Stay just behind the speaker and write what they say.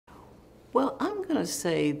Well, I'm going to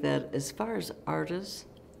say that as far as artists,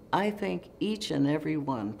 I think each and every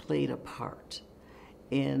one played a part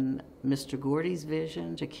in Mr. Gordy's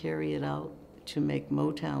vision to carry it out to make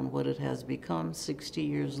Motown what it has become 60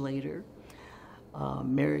 years later.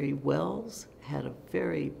 Mary Wells had a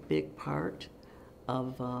very big part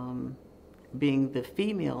of being the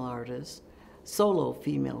female artist, solo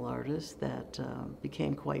female artist that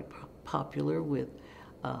became quite popular with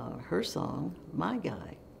her song, My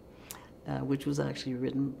Guy, which was actually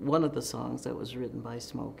written, one of the songs that was written by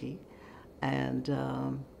Smokey. And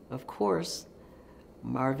of course,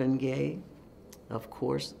 Marvin Gaye, of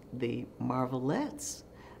course, the Marvelettes.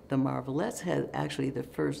 The Marvelettes had actually the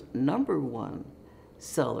first #1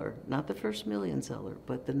 seller, not the first million seller,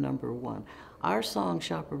 but the #1. Our song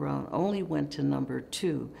Shop Around only went to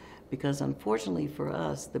 #2 because unfortunately for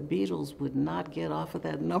us, the Beatles would not get off of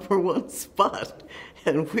that #1 spot,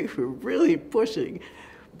 and we were really pushing,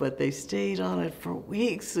 but they stayed on it for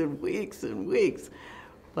weeks and weeks and weeks.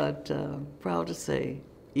 But proud to say,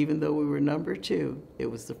 even though we were #2, it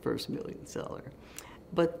was the first million seller.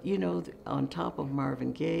 But, you know, on top of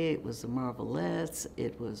Marvin Gaye, it was the Marvelettes,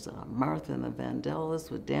 it was Martha and the Vandellas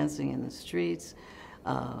with Dancing in the Streets.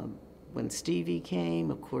 When Stevie came,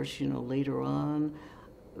 of course, you know, later on,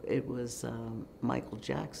 it was Michael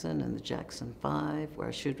Jackson and the Jackson 5, or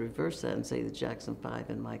I should reverse that and say the Jackson 5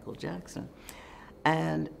 and Michael Jackson.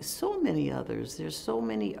 And so many others. There's so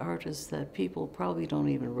many artists that people probably don't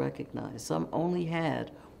even recognize. Some only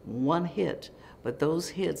had one hit, but those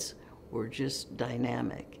hits were just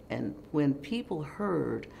dynamic. And when people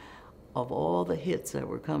heard of all the hits that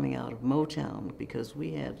were coming out of Motown, because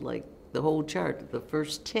we had like the whole chart, the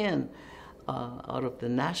first 10 out of the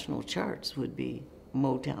national charts would be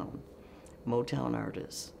Motown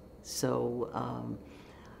artists. So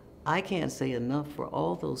I can't say enough for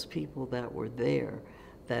all those people that were there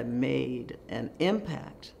that made an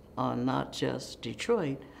impact on not just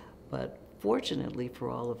Detroit, but fortunately for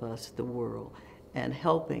all of us, the world, and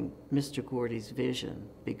helping Mr. Gordy's vision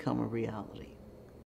become a reality.